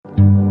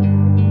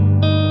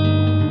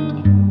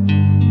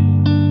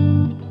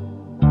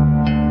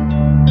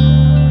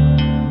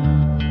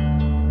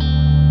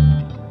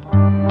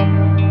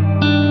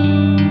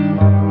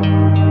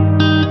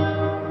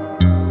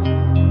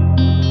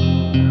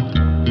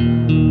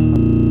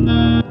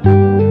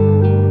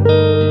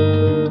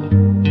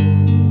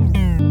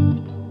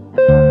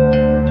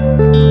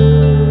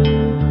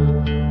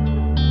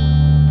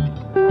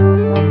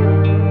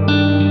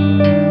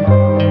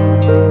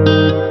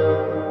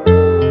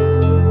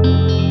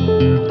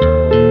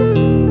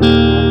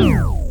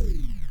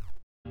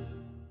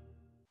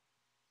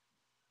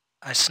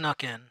I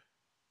snuck in,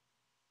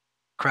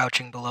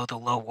 crouching below the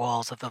low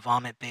walls of the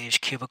vomit-beige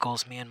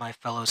cubicles me and my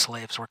fellow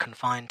slaves were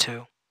confined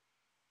to.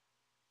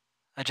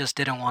 I just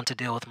didn't want to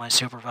deal with my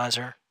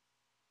supervisor.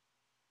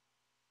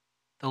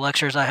 The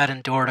lectures I had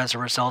endured as a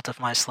result of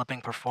my slipping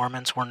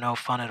performance were no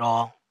fun at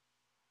all.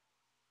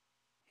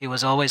 He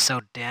was always so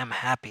damn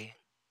happy,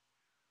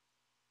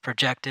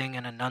 projecting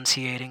and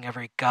enunciating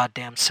every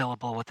goddamn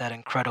syllable with that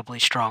incredibly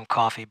strong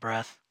coffee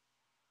breath,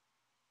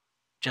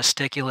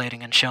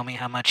 gesticulating and show me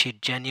how much he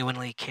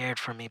genuinely cared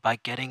for me by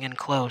getting in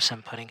close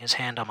and putting his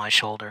hand on my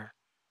shoulder,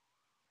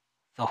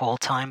 the whole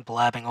time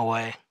blabbing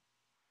away.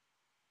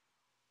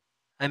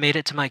 I made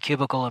it to my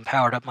cubicle and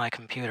powered up my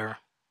computer,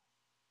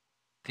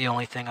 the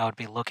only thing I would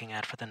be looking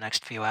at for the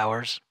next few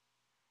hours.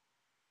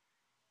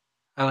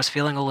 I was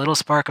feeling a little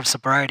spark of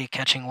sobriety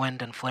catching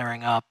wind and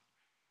flaring up,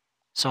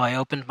 so I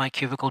opened my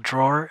cubicle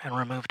drawer and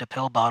removed a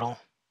pill bottle.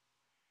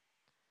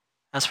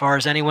 As far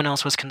as anyone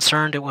else was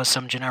concerned, it was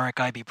some generic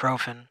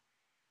ibuprofen,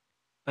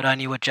 but I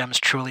knew what gems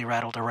truly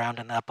rattled around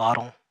in that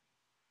bottle.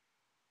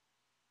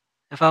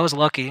 If I was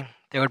lucky,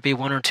 there would be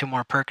one or two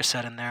more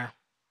Percocet in there.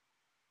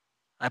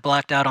 I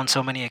blacked out on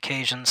so many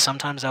occasions,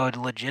 sometimes I would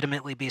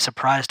legitimately be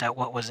surprised at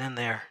what was in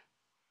there.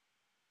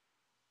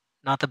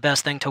 Not the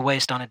best thing to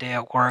waste on a day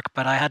at work,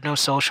 but I had no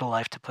social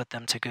life to put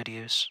them to good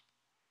use.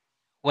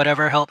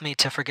 Whatever helped me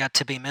to forget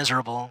to be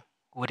miserable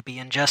would be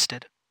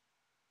ingested.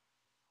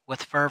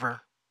 With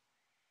fervor.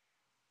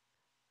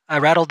 I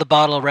rattled the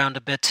bottle around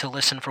a bit to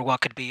listen for what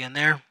could be in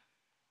there,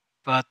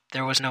 but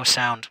there was no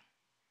sound.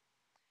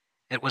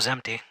 It was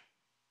empty.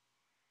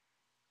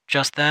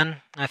 Just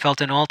then, I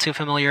felt an all too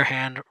familiar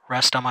hand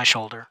rest on my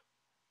shoulder.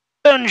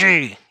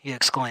 "Benji!" he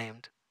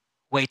exclaimed,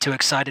 way too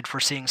excited for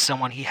seeing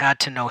someone he had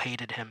to know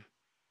hated him.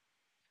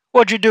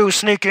 "What'd you do,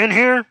 sneak in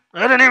here?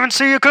 I didn't even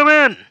see you come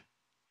in!"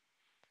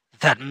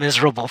 That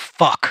miserable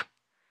fuck.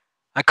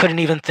 I couldn't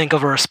even think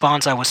of a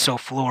response, I was so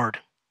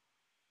floored.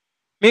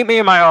 "Meet me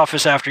in my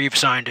office after you've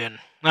signed in.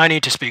 I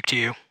need to speak to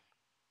you."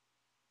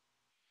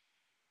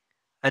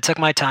 I took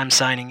my time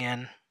signing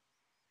in.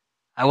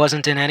 I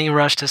wasn't in any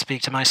rush to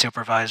speak to my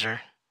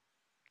supervisor.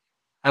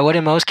 I would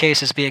in most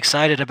cases be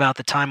excited about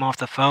the time off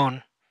the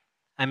phone.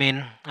 I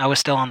mean, I was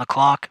still on the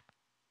clock.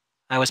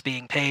 I was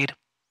being paid.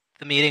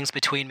 The meetings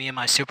between me and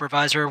my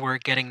supervisor were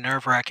getting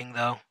nerve-wracking,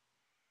 though.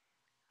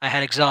 I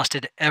had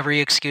exhausted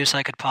every excuse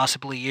I could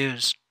possibly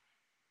use.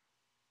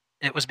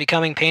 It was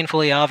becoming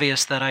painfully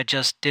obvious that I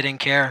just didn't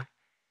care.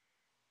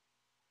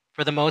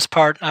 For the most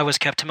part, I was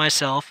kept to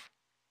myself,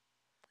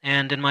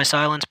 and in my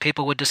silence,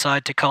 people would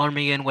decide to color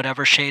me in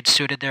whatever shade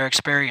suited their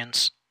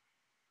experience.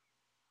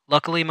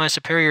 Luckily, my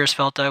superiors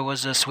felt I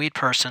was a sweet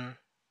person,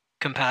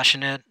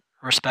 compassionate,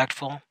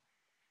 respectful.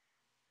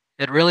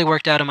 It really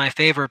worked out in my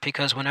favor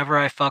because whenever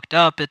I fucked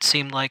up, it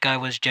seemed like I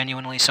was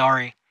genuinely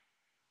sorry.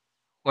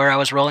 Where I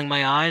was rolling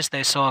my eyes,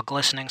 they saw a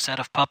glistening set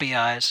of puppy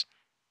eyes.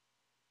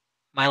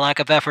 My lack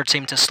of effort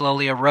seemed to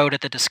slowly erode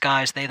at the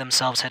disguise they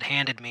themselves had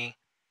handed me.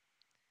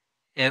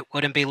 It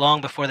wouldn't be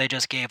long before they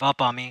just gave up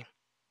on me.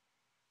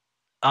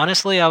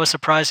 Honestly, I was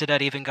surprised it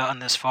had even gotten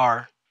this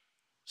far.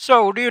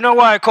 "So, do you know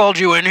why I called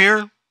you in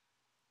here?"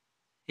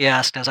 he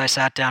asked as I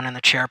sat down in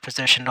the chair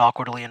positioned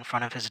awkwardly in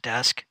front of his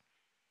desk.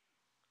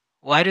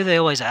 Why do they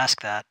always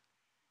ask that?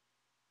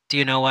 Do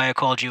you know why I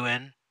called you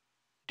in?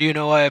 Do you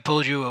know why I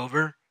pulled you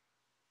over?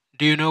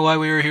 Do you know why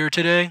we were here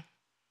today?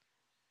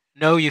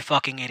 No, you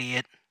fucking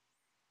idiot.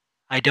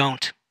 I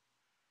don't.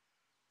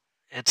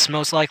 It's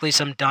most likely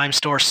some dime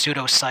store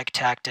pseudo-psych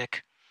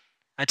tactic.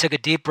 I took a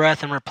deep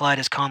breath and replied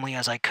as calmly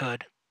as I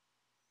could.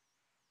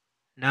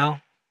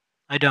 No,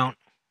 I don't,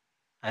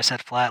 I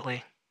said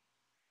flatly.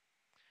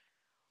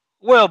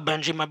 "Well,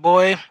 Benji, my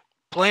boy,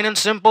 plain and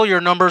simple, your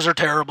numbers are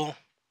terrible."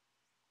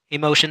 He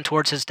motioned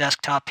towards his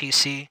desktop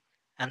PC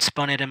and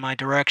spun it in my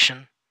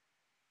direction.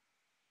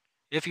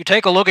 "If you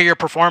take a look at your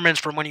performance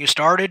from when you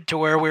started to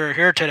where we are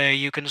here today,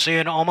 you can see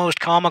an almost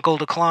comical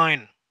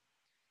decline."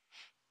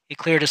 He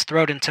cleared his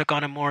throat and took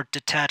on a more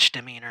detached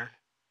demeanor.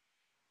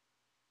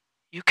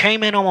 "You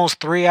came in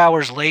almost 3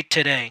 hours late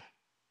today.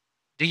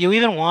 Do you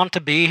even want to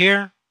be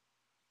here?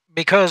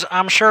 Because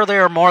I'm sure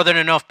there are more than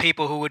enough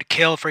people who would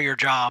kill for your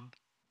job."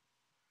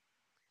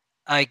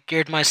 I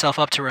geared myself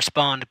up to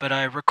respond, but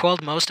I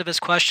recalled most of his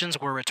questions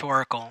were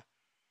rhetorical.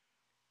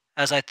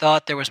 As I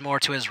thought, there was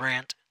more to his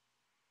rant.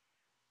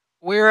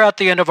 "We're at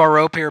the end of our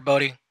rope here,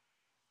 buddy.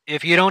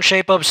 If you don't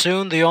shape up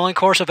soon, the only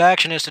course of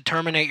action is to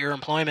terminate your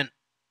employment."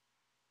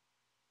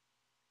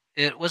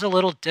 It was a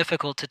little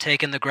difficult to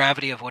take in the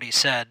gravity of what he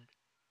said.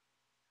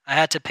 I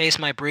had to pace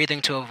my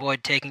breathing to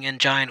avoid taking in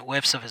giant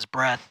whiffs of his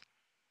breath,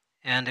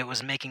 and it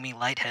was making me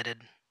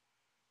lightheaded.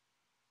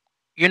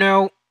 "You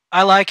know,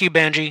 I like you,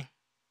 Benji."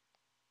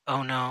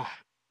 Oh no,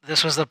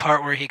 this was the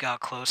part where he got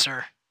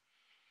closer.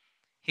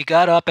 He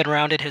got up and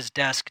rounded his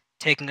desk,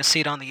 taking a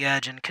seat on the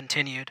edge, and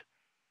continued.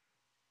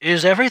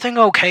 "Is everything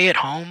okay at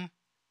home?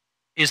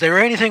 Is there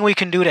anything we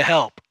can do to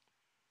help?"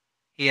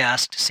 he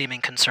asked,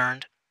 seeming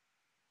concerned.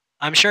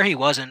 I'm sure he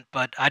wasn't,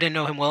 but I didn't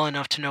know him well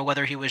enough to know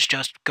whether he was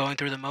just going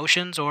through the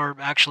motions or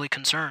actually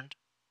concerned.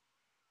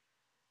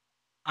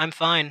 I'm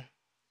fine,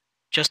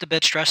 just a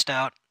bit stressed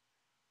out.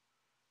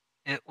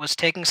 It was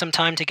taking some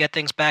time to get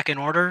things back in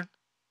order.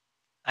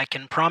 I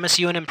can promise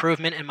you an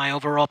improvement in my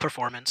overall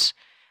performance.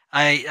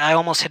 I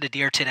almost hit a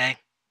deer today.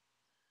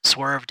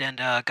 Swerved and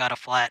got a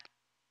flat,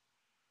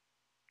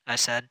 I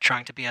said,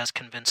 trying to be as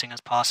convincing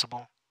as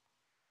possible.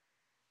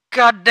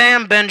 God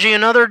damn, Benji,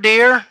 another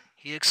deer?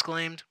 He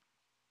exclaimed.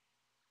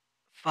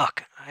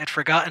 Fuck, I had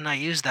forgotten I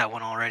used that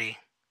one already.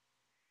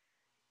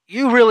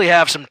 You really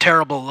have some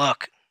terrible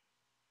luck,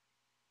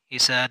 he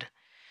said.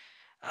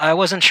 I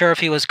wasn't sure if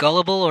he was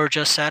gullible or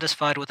just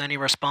satisfied with any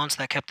response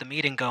that kept the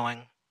meeting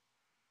going.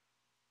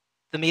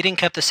 The meeting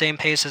kept the same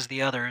pace as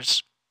the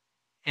others,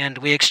 and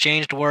we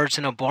exchanged words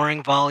in a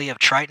boring volley of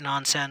trite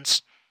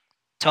nonsense,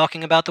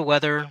 talking about the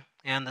weather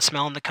and the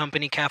smell in the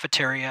company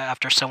cafeteria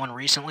after someone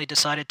recently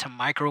decided to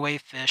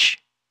microwave fish.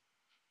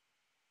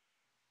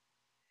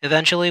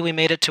 Eventually, we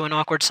made it to an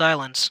awkward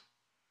silence.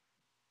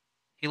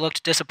 He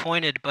looked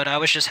disappointed, but I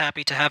was just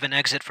happy to have an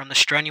exit from the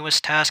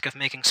strenuous task of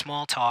making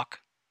small talk.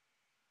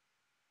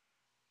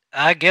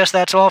 I guess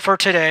that's all for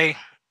today.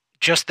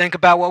 Just think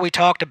about what we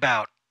talked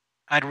about.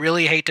 I'd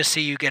really hate to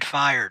see you get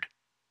fired,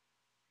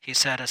 he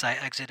said as I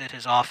exited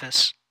his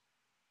office.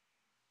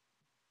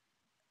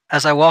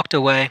 As I walked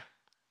away,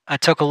 I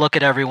took a look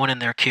at everyone in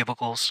their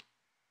cubicles.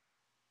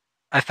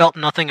 I felt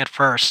nothing at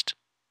first,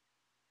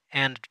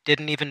 and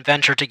didn't even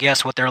venture to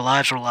guess what their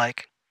lives were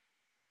like.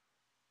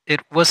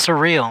 It was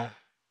surreal.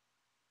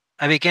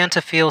 I began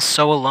to feel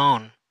so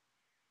alone,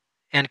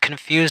 and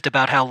confused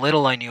about how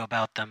little I knew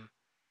about them.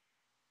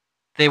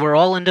 They were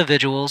all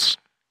individuals,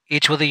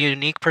 each with a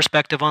unique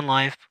perspective on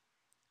life,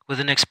 with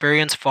an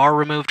experience far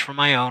removed from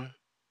my own.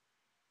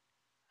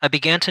 I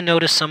began to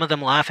notice some of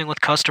them laughing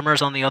with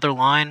customers on the other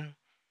line,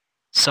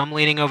 some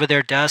leaning over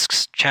their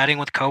desks, chatting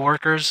with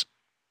coworkers.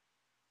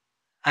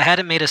 I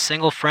hadn't made a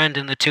single friend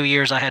in the 2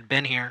 years I had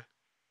been here.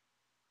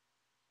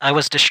 I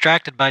was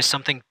distracted by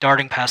something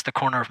darting past the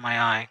corner of my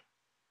eye.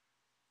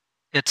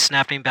 It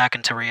snapped me back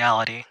into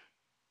reality.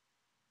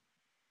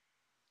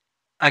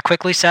 I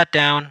quickly sat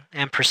down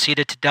and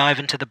proceeded to dive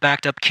into the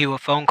backed-up queue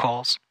of phone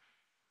calls.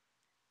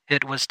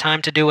 It was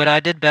time to do what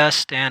I did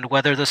best and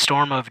weather the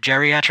storm of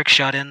geriatric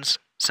shut-ins,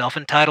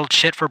 self-entitled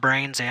shit for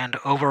brains, and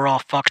overall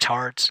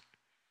fucktards.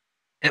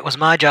 It was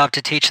my job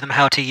to teach them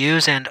how to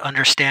use and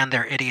understand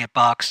their idiot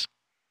box,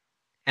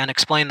 and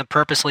explain the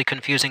purposely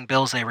confusing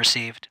bills they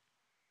received.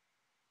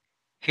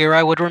 Here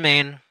I would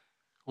remain,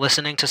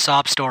 listening to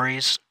sob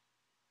stories,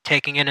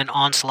 taking in an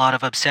onslaught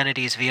of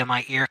obscenities via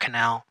my ear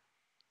canal,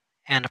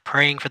 and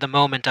praying for the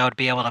moment I would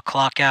be able to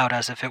clock out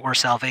as if it were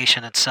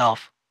salvation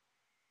itself.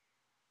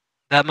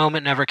 That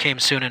moment never came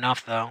soon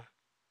enough, though.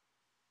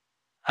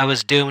 I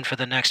was doomed for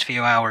the next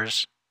few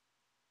hours.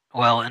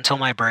 Well, until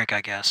my break,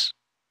 I guess.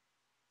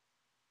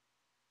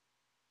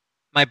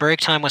 My break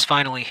time was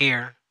finally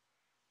here.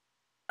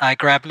 I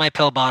grabbed my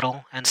pill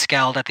bottle and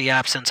scowled at the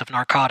absence of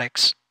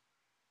narcotics.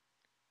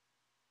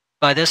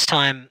 By this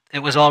time, it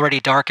was already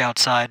dark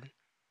outside.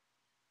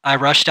 I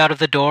rushed out of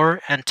the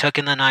door and took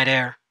in the night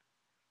air,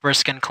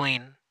 brisk and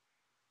clean.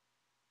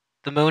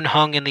 The moon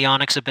hung in the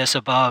onyx abyss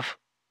above,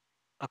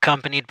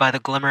 accompanied by the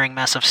glimmering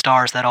mess of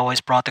stars that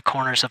always brought the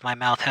corners of my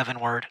mouth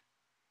heavenward.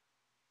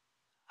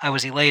 I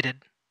was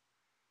elated.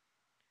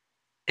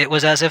 It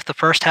was as if the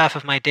first half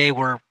of my day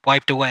were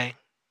wiped away,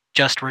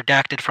 just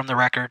redacted from the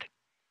record.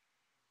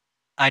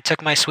 I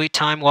took my sweet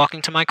time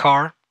walking to my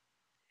car,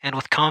 and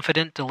with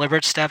confident,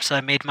 deliberate steps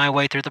I made my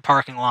way through the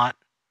parking lot.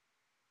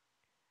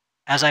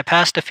 As I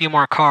passed a few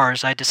more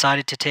cars, I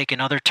decided to take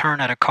another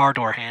turn at a car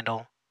door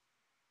handle.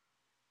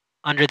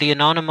 Under the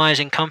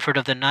anonymizing comfort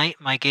of the night,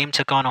 my game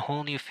took on a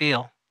whole new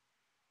feel.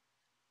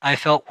 I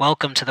felt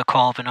welcome to the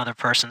call of another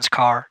person's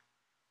car,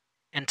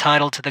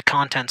 entitled to the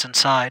contents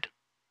inside.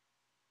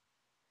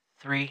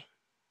 3,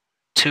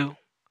 2,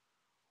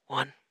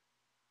 1.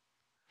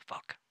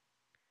 Fuck.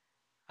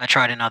 I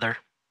tried another.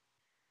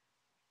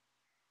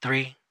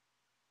 3,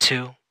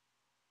 2,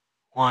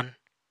 1.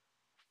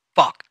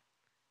 Fuck.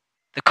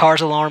 The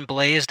car's alarm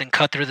blazed and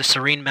cut through the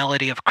serene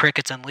melody of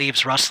crickets and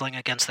leaves rustling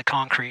against the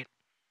concrete.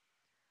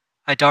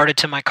 I darted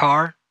to my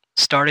car,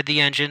 started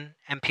the engine,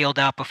 and peeled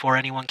out before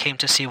anyone came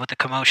to see what the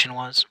commotion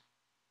was.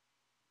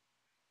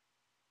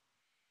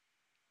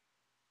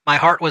 My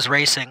heart was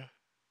racing,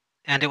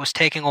 and it was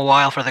taking a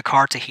while for the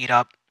car to heat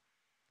up.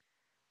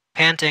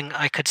 Panting,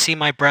 I could see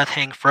my breath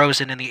hang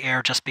frozen in the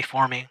air just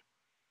before me.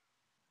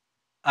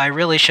 I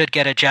really should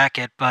get a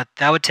jacket, but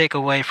that would take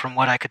away from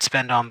what I could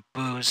spend on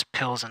booze,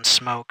 pills, and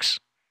smokes.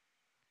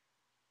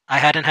 I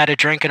hadn't had a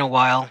drink in a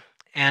while,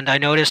 and I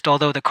noticed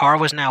although the car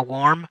was now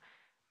warm,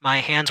 my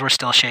hands were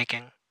still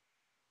shaking.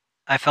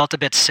 I felt a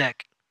bit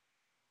sick.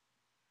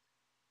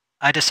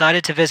 I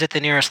decided to visit the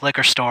nearest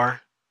liquor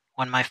store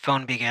when my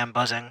phone began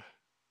buzzing.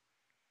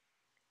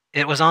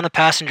 It was on the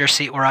passenger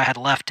seat where I had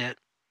left it.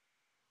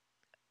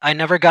 I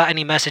never got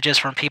any messages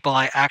from people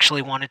I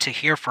actually wanted to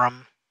hear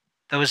from.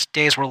 Those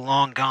days were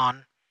long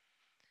gone.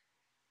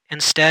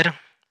 Instead,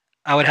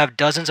 I would have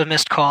dozens of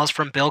missed calls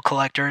from bill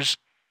collectors,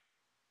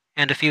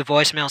 and a few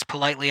voicemails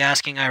politely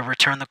asking I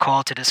return the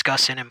call to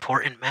discuss an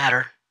important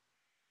matter.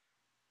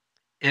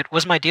 It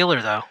was my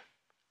dealer, though.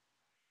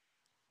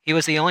 He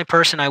was the only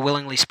person I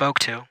willingly spoke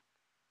to.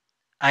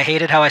 I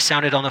hated how I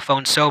sounded on the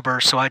phone sober,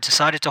 so I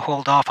decided to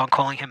hold off on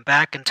calling him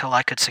back until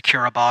I could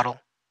secure a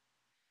bottle.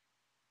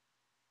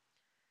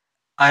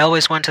 I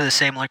always went to the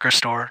same liquor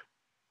store.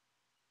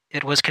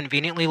 It was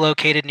conveniently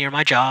located near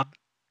my job,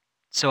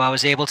 so I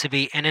was able to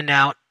be in and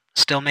out,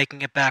 still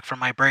making it back from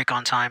my break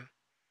on time.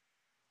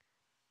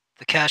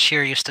 The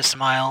cashier used to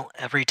smile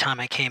every time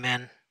I came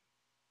in,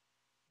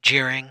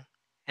 jeering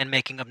and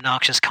making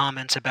obnoxious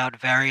comments about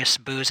various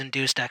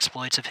booze-induced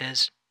exploits of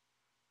his.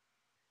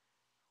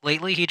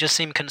 Lately, he just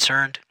seemed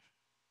concerned.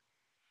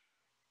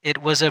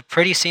 It was a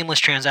pretty seamless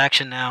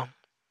transaction now.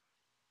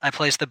 I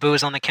placed the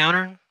booze on the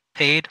counter,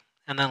 paid,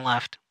 and then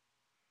left.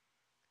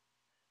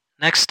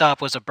 Next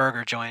stop was a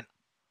burger joint.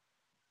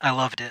 I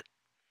loved it.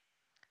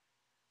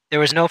 There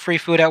was no free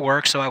food at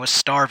work, so I was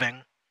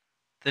starving.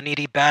 The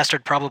needy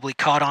bastard probably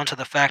caught on to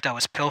the fact I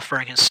was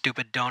pilfering his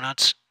stupid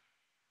donuts.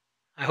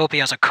 I hope he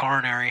has a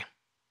coronary.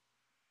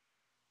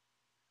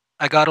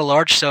 I got a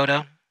large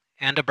soda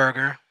and a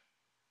burger,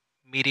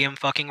 medium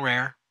fucking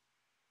rare.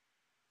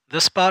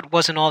 This spot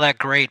wasn't all that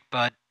great,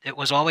 but it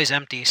was always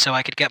empty, so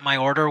I could get my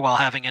order while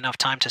having enough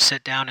time to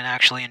sit down and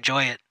actually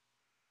enjoy it.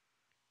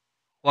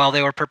 While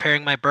they were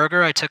preparing my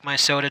burger, I took my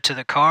soda to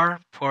the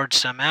car, poured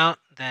some out,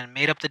 then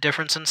made up the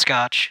difference in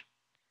scotch.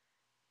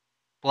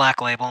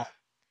 Black Label.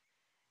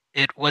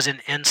 It was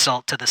an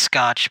insult to the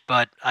scotch,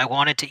 but I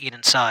wanted to eat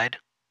inside.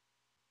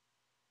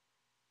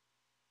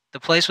 The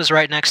place was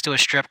right next to a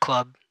strip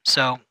club,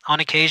 so on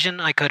occasion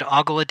I could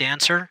ogle a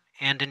dancer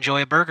and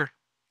enjoy a burger.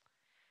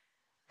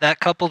 That,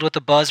 coupled with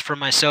the buzz from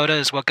my soda,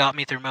 is what got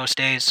me through most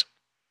days.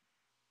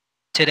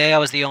 Today I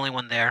was the only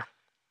one there.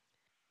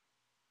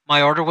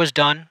 My order was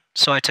done,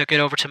 so I took it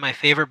over to my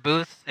favorite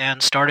booth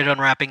and started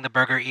unwrapping the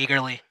burger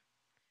eagerly.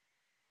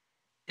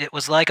 It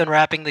was like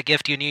unwrapping the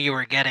gift you knew you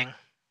were getting,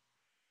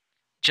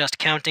 just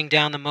counting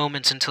down the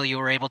moments until you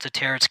were able to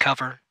tear its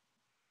cover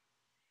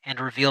and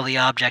reveal the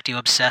object you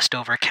obsessed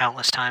over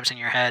countless times in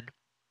your head.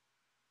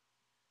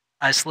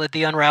 I slid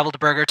the unraveled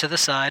burger to the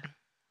side,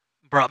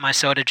 brought my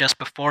soda just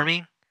before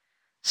me,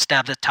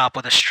 stabbed the top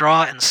with a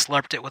straw, and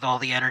slurped it with all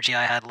the energy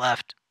I had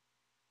left.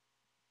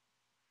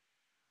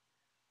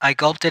 I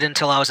gulped it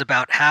until I was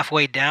about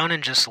halfway down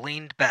and just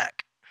leaned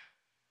back,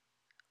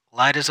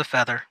 light as a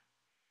feather.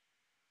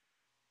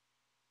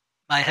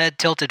 My head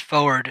tilted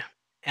forward,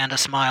 and a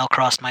smile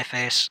crossed my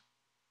face.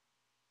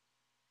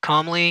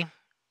 Calmly,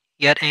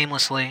 yet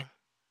aimlessly,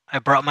 I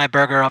brought my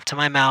burger up to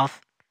my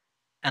mouth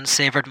and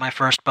savored my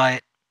first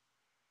bite.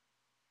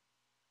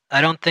 I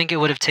don't think it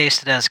would have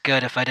tasted as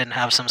good if I didn't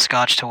have some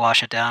scotch to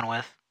wash it down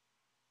with.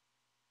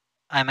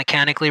 I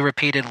mechanically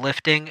repeated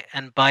lifting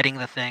and biting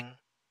the thing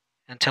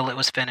until it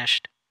was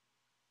finished,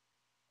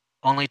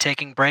 only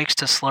taking breaks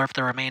to slurp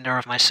the remainder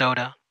of my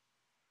soda.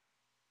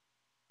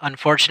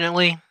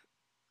 Unfortunately,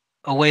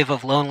 a wave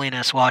of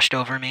loneliness washed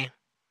over me.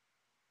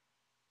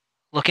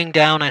 Looking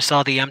down, I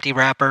saw the empty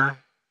wrapper,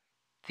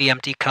 the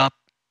empty cup,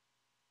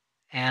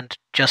 and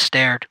just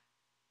stared.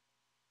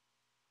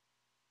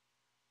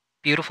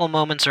 Beautiful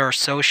moments are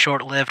so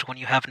short-lived when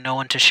you have no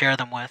one to share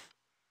them with.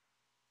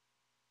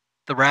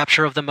 The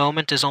rapture of the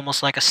moment is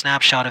almost like a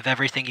snapshot of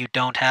everything you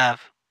don't have.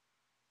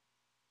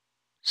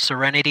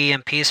 Serenity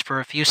and peace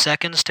for a few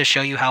seconds to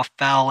show you how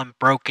foul and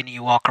broken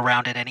you walk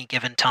around at any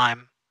given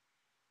time.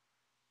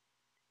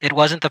 It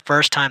wasn't the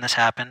first time this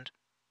happened.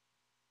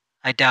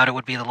 I doubt it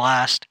would be the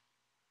last.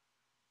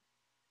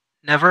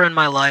 Never in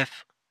my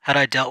life had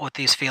I dealt with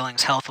these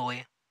feelings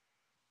healthily.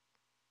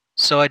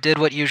 So I did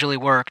what usually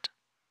worked.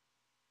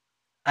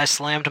 I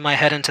slammed my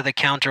head into the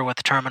counter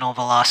with terminal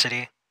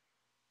velocity,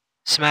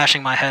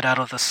 smashing my head out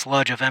of the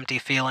sludge of empty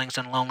feelings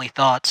and lonely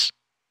thoughts.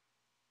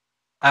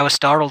 I was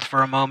startled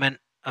for a moment,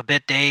 a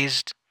bit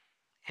dazed,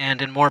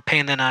 and in more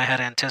pain than I had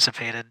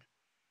anticipated.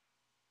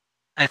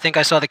 I think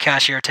I saw the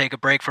cashier take a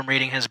break from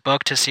reading his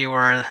book to see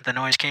where the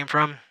noise came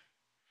from,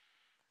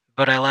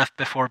 but I left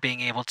before being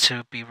able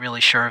to be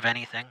really sure of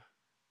anything.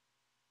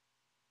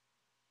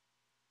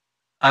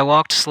 I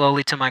walked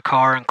slowly to my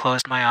car and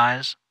closed my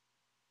eyes.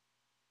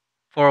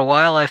 For a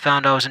while I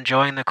found I was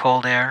enjoying the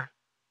cold air.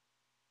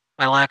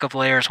 My lack of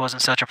layers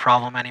wasn't such a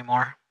problem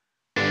anymore.